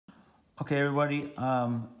Okay, everybody,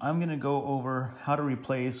 I'm going to go over how to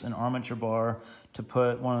replace an armature bar to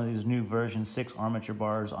put one of these new version 6 armature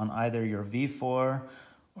bars on either your V4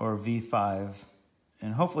 or V5,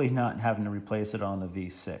 and hopefully not having to replace it on the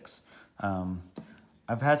V6.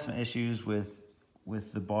 I've had some issues with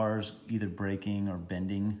the bars either breaking or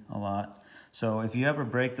bending a lot. So if you ever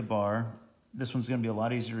break the bar, this one's going to be a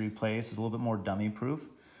lot easier to replace. It's a little bit more dummy proof.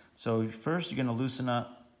 So first you're going to loosen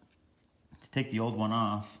up to take the old one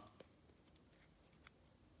off.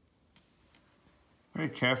 Very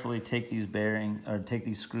carefully take these take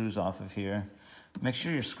these screws off of here. Make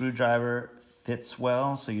sure your screwdriver fits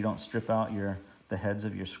well so you don't strip out the heads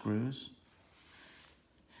of your screws.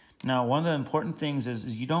 Now, one of the important things is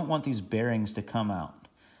you don't want these bearings to come out.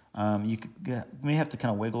 You may have to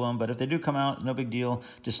kind of wiggle them, but if they do come out, no big deal.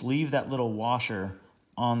 Just leave that little washer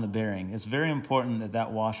on the bearing. It's very important that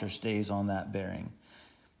that washer stays on that bearing.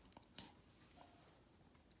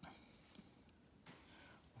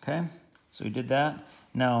 Okay, so we did that.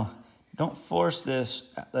 Now, don't force this.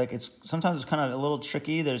 Like sometimes it's kind of a little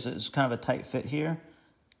tricky. It's kind of a tight fit here.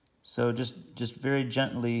 So just very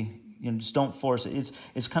gently, just don't force it.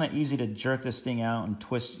 It's kind of easy to jerk this thing out and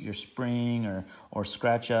twist your spring or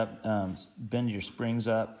scratch up, bend your springs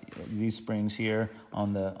up. These springs here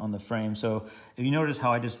on the frame. So if you notice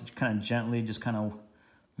how I just kind of gently just kind of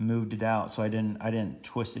moved it out, so I didn't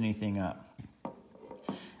twist anything up.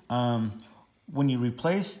 When you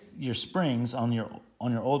replace your springs on your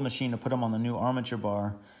old machine to put them on the new armature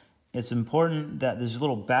bar, it's important that this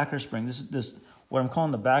little backer spring, this what I'm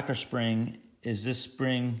calling the backer spring is this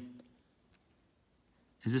spring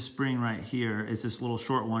right here. It's this little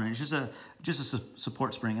short one. And it's just a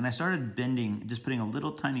support spring. And I started bending, just putting a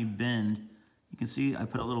little tiny bend. You can see I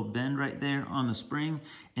put a little bend right there on the spring,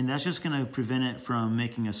 and that's just going to prevent it from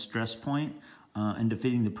making a stress point and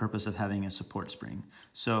defeating the purpose of having a support spring.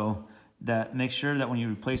 So make sure that when you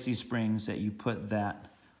replace these springs that you put that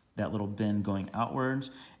little bend going outwards.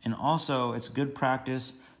 And also it's good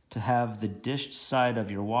practice to have the dished side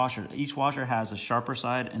of your washer. Each washer has a sharper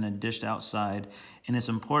side and a dished out side, and it's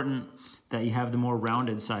important that you have the more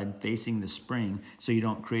rounded side facing the spring so you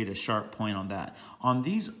don't create a sharp point on that. On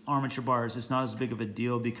these armature bars, it's not as big of a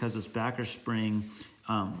deal because this backer spring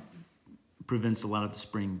prevents a lot of the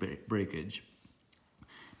spring breakage.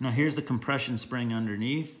 Now here's the compression spring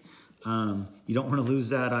underneath. You don't want to lose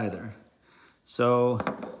that either. So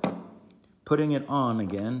putting it on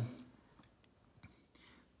again,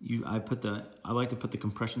 I like to put the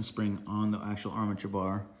compression spring on the actual armature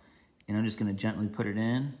bar, and I'm just going to gently put it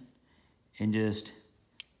in and just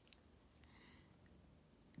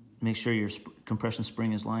make sure your compression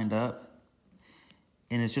spring is lined up.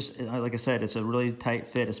 And it's just, like I said, it's a really tight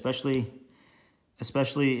fit, especially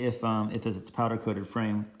if it's a powder coated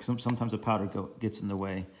frame, because sometimes the powder gets in the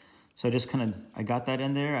way. So I got that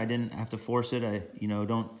in there. I didn't have to force it.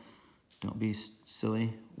 Don't be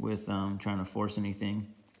silly with trying to force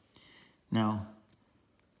anything. Now,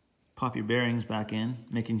 pop your bearings back in,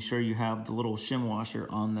 making sure you have the little shim washer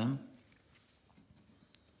on them.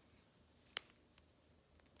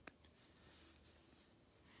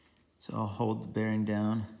 So I'll hold the bearing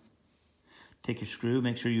down. Take your screw,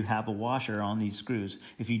 make sure you have a washer on these screws.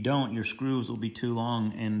 If you don't, your screws will be too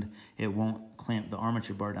long and it won't clamp the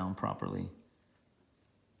armature bar down properly.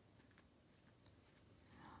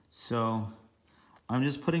 So I'm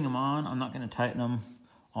just putting them on. I'm not going to tighten them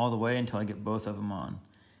all the way until I get both of them on.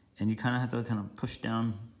 And you kind of have to kind of push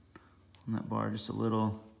down on that bar just a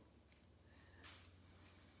little.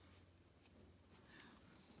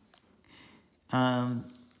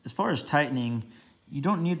 As far as tightening, you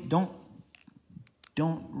don't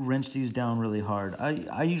wrench these down really hard.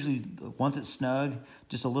 I usually, once it's snug,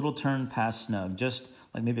 just a little turn past snug, just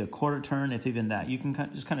like maybe a quarter turn, if even that. You can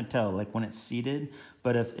just kind of tell, like when it's seated.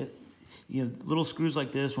 But if little screws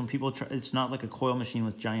like this, when people try, it's not like a coil machine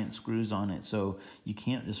with giant screws on it, so you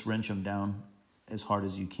can't just wrench them down as hard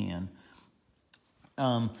as you can.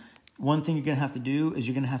 One thing you're gonna have to do is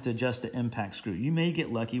you're gonna have to adjust the impact screw. You may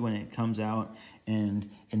get lucky when it comes out and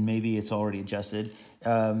maybe it's already adjusted.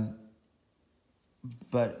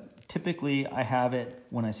 But typically I have it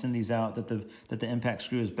when I send these out that the impact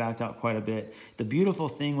screw is backed out quite a bit. The beautiful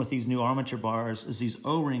thing with these new armature bars is these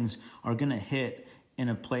O-rings are gonna hit in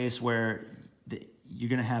a place where you're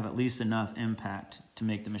gonna have at least enough impact to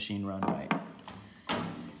make the machine run right.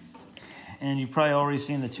 And you've probably already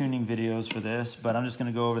seen the tuning videos for this, but I'm just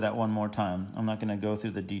gonna go over that one more time. I'm not gonna go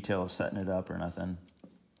through the detail of setting it up or nothing.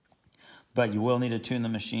 But you will need to tune the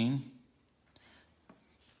machine.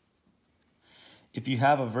 If you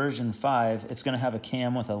have a version 5, it's going to have a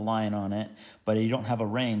cam with a line on it, but you don't have a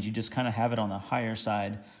range. You just kind of have it on the higher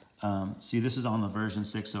side See, this is on the version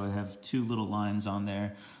 6, so I have 2 little lines on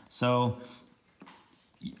there. So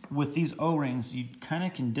with these O-rings, you kind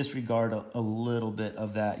of can disregard a little bit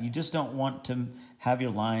of that. You just don't want to have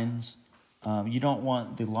your lines, you don't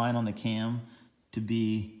want the line on the cam to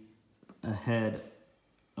be ahead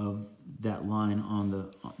of that line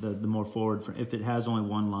on the more forward. If it has only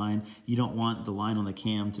one line, you don't want the line on the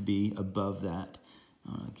cam to be above that.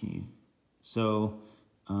 So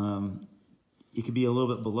it could be a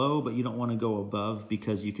little bit below, but you don't want to go above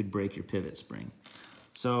because you could break your pivot spring.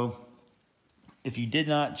 So if you did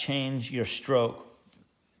not change your stroke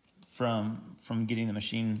from getting the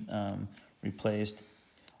machine replaced,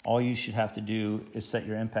 all you should have to do is set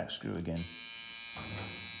your impact screw again.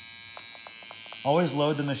 Always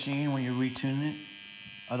load the machine when you're retuning it,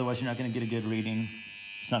 otherwise you're not going to get a good reading.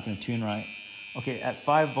 It's not going to tune right. Okay, at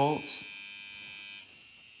 5 volts,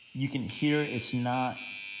 you can hear it's not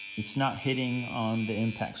hitting on the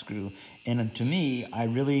impact screw. And to me, I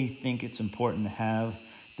really think it's important to have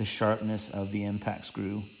the sharpness of the impact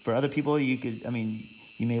screw. For other people, you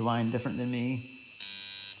may line different than me.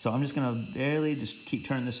 So I'm just gonna barely just keep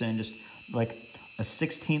turning this in, just like a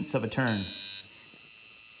 1/16 of a turn.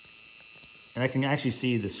 And I can actually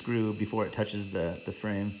see the screw before it touches the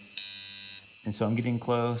frame. And so I'm getting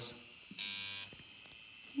close.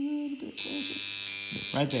 A little bit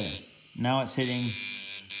closer. Right there. Now it's hitting,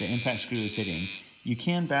 the impact screw is hitting. You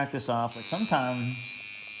can back this off, but sometimes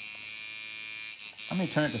I may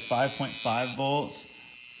turn it to 5.5 volts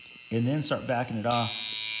and then start backing it off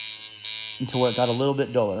until where it got a little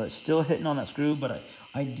bit duller. It's still hitting on that screw, but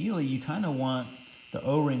ideally you kind of want the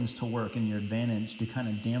O-rings to work in your advantage to kind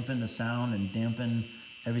of dampen the sound and dampen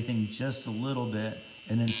everything just a little bit,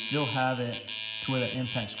 and then still have it to where the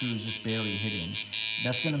impact screw is just barely hitting.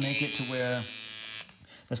 That's going to make it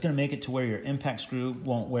to where your impact screw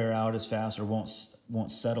won't wear out as fast or won't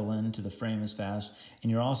settle into the frame as fast, and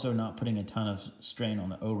you're also not putting a ton of strain on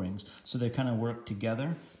the O-rings. So they kind of work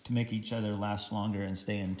together to make each other last longer and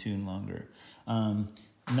stay in tune longer.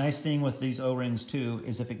 Nice thing with these O-rings too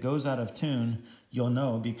is if it goes out of tune, you'll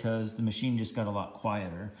know because the machine just got a lot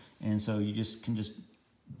quieter, and so you can just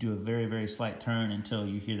do a very, very slight turn until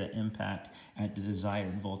you hear that impact at the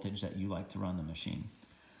desired voltage that you like to run the machine.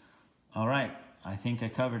 All right, I think I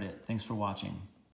covered it. Thanks for watching.